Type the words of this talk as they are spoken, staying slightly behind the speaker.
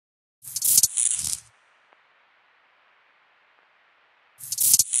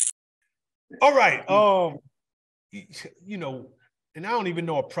All right. You know, and I don't even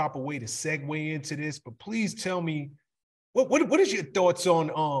know a proper way to segue into this, but please tell me what is your thoughts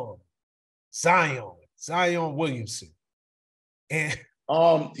on Zion Williamson? And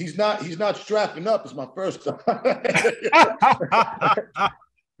he's not strapping up. Is my first thought.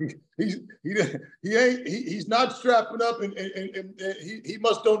 He's not strapping up, and he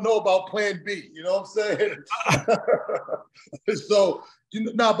must don't know about Plan B. You know what I'm saying? So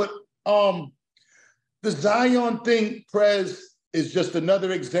but the Zion thing, Prez, is just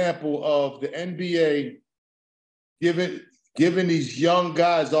another example of the NBA giving these young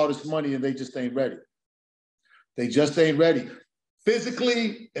guys all this money and they just ain't ready. They just ain't ready.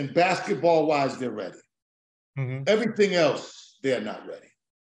 Physically and basketball-wise, they're ready. Mm-hmm. Everything else, they're not ready.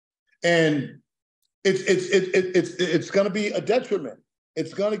 And it's going to be a detriment.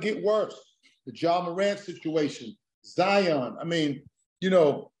 It's going to get worse. The Ja Morant situation, Zion. I mean,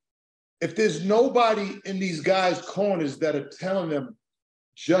 if there's nobody in these guys' corners that are telling them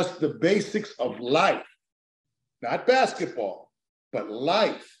just the basics of life, not basketball, but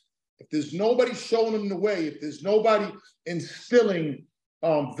life. If there's nobody showing them the way, if there's nobody instilling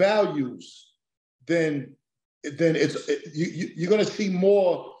values, then you're going to see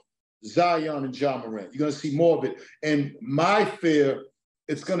more Zion and Ja Morant. You're going to see more of it. And my fear,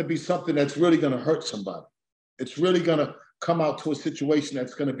 it's going to be something that's really going to hurt somebody. It's really going to come out to a situation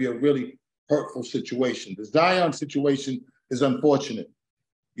that's going to be a really hurtful situation. The Zion situation is unfortunate.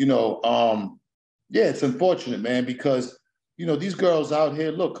 It's unfortunate, man, because, these girls out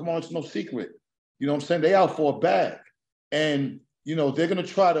here, look, come on, it's no secret. You know what I'm saying? They out for a bag. And, they're going to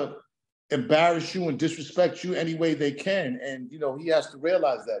try to embarrass you and disrespect you any way they can. And, he has to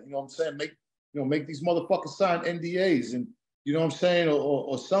realize that, you know what I'm saying? Make these motherfuckers sign NDAs and, you know what I'm saying?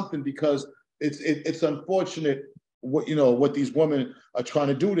 Or something, because it's unfortunate what these women are trying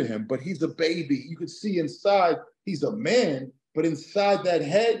to do to him. But he's a baby. You can see inside, he's a man, but inside that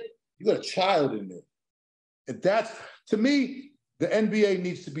head, you got a child in there. And that's, to me, the NBA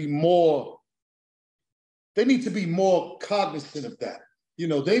needs to be more, they need to be more cognizant of that.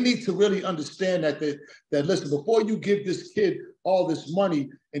 They need to really understand that listen, before you give this kid all this money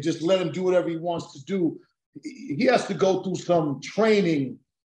and just let him do whatever he wants to do, he has to go through some training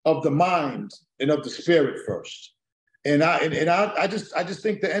of the mind and of the spirit first. And I just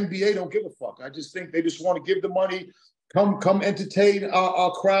think the NBA don't give a fuck. I just think they just want to give the money, come entertain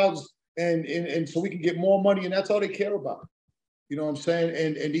our crowds, and so we can get more money, and that's all they care about. You know what I'm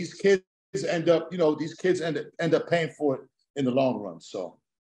saying? And these kids end up paying for it in the long run. So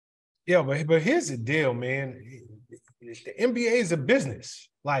yeah, but here's the deal, man. The NBA is a business.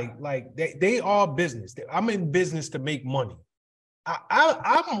 Like they are business. I'm in business to make money.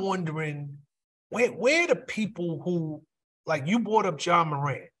 I'm wondering where the people who, like, you brought up Ja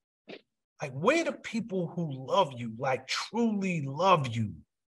Morant, like, where the people who love you, like truly love you,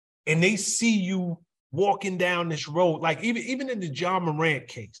 and they see you walking down this road, like even in the Ja Morant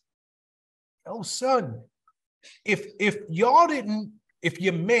case, yo, son, if your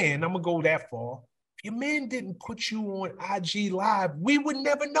man, I'm gonna go that far, if your man didn't put you on IG Live, we would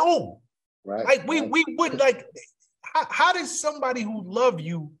never know. Right. Like we would, like, how does somebody who love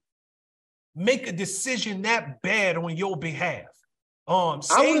you make a decision that bad on your behalf? I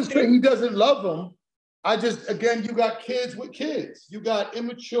wouldn't say he doesn't love them. Again, you got kids with kids. You got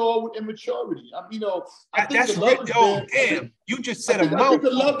immature with immaturity. I think the love is there. Damn, you just said a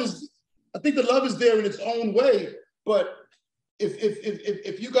mouthful. I think the love is there in its own way. But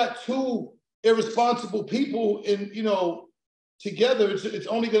if you got two irresponsible people together, it's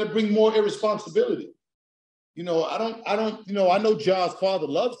only going to bring more irresponsibility. I know Ja's father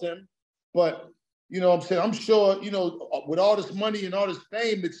loves him, but I'm saying, I'm sure, with all this money and all this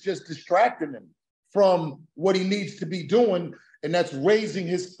fame, it's just distracting him from what he needs to be doing, and that's raising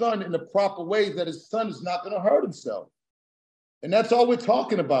his son in the proper way that his son is not going to hurt himself. And that's all we're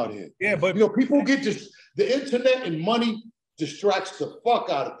talking about here. Yeah, but people get the internet and money distracts the fuck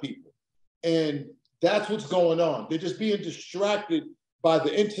out of people. And that's what's going on. They're just being distracted by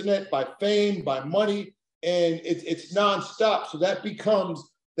the internet, by fame, by money, and it's nonstop. So that becomes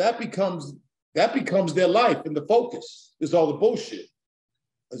their life, and the focus is all the bullshit.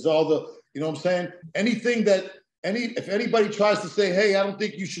 Is all the, you know what I'm saying? If anybody tries to say, hey, I don't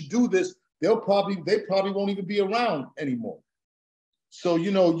think you should do this, they probably won't even be around anymore. So,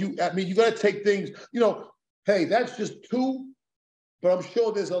 you got to take things, hey, that's just two, but I'm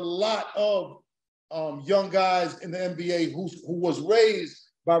sure there's a lot of young guys in the NBA who was raised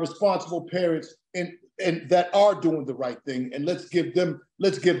by responsible parents and that are doing the right thing. And let's give them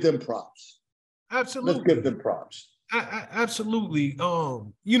props. Absolutely. Let's give them props. Absolutely.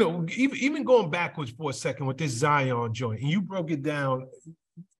 You know, even going backwards for a second with this Zion joint, and you broke it down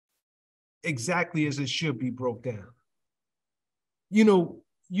exactly as it should be broke down. You know,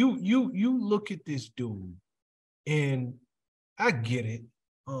 you look at this dude, and I get it.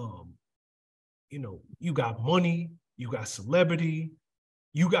 You know, you got money, you got celebrity,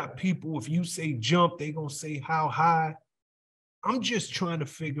 you got people. If you say jump, they gonna say how high. I'm just trying to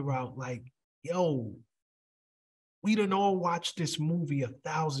figure out, like, yo, we done all watched this movie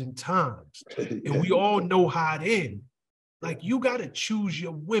 1,000 times, and we all know how it ends. Like, you got to choose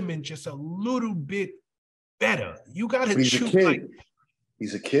your women just a little bit better. You got to choose. A kid. Like,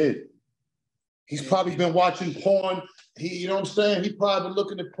 he's a kid. He's probably been watching porn. You know what I'm saying? He probably been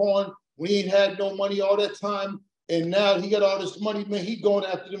looking at porn when he ain't had no money all that time, and now he got all this money. Man, he going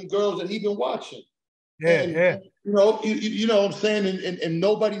after them girls that he been watching. Yeah. You know what I'm saying? And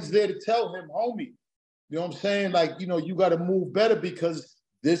nobody's there to tell him, homie. You know what I'm saying? Like, you know, you got to move better because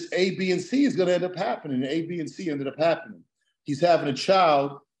this A, B, and C is going to end up happening. A, B, and C ended up happening. He's having a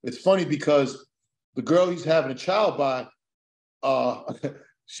child. It's funny because the girl he's having a child by,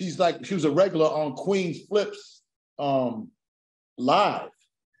 she was a regular on Queen's Flips live.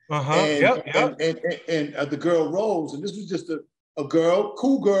 And the girl Rose, and this was just a girl,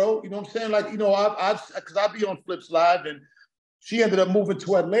 cool girl, you know what I'm saying? Like, you know, because I be on Flips Live, and she ended up moving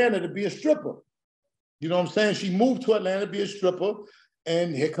to Atlanta to be a stripper. You know what I'm saying? She moved to Atlanta to be a stripper,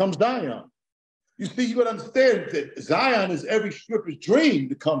 and here comes Zion. You see, you got to understand that Zion is every stripper's dream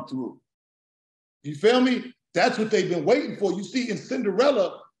to come through. You feel me? That's what they've been waiting for. You see, in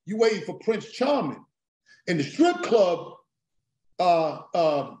Cinderella, you waiting for Prince Charming. In the strip club,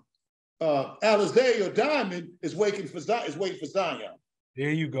 Alizé or Diamond is waiting for Zion. There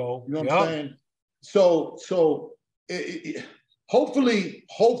you go. You know what I'm saying? So hopefully,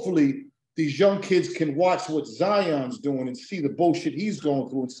 these young kids can watch what Zion's doing and see the bullshit he's going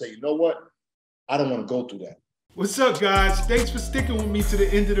through and say, you know what? I don't want to go through that. What's up, guys? Thanks for sticking with me to the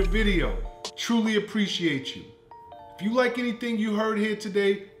end of the video. Truly appreciate you. If you like anything you heard here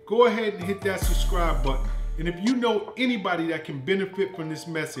today, go ahead and hit that subscribe button. And if you know anybody that can benefit from this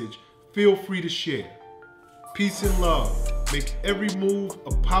message, feel free to share. Peace and love. Make every move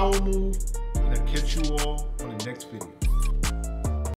a power move, and I'll catch you all on the next video.